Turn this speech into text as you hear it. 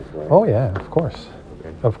way. Oh yeah, of course.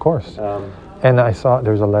 Okay. Of course. And I saw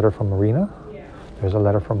there's a letter from Marina. There's a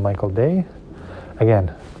letter from Michael Day.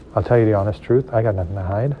 Again, I'll tell you the honest truth. I got nothing to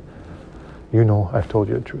hide. You know, I've told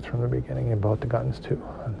you the truth from the beginning about the guns too.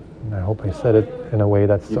 And I hope I said it in a way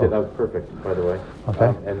that's You did. That was perfect, by the way.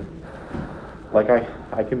 Okay. And like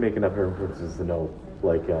I can make enough inferences to know,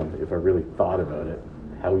 like, if I really thought about it,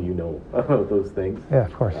 how you know about those things. Yeah,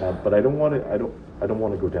 of course. But I don't want to. I don't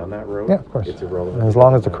want to go down that road. Yeah, of course. It's irrelevant. And as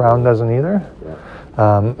long as the Crown doesn't either.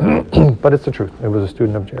 Yeah. But it's the truth. It was a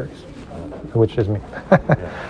student of Jerry's, which is me. Yeah.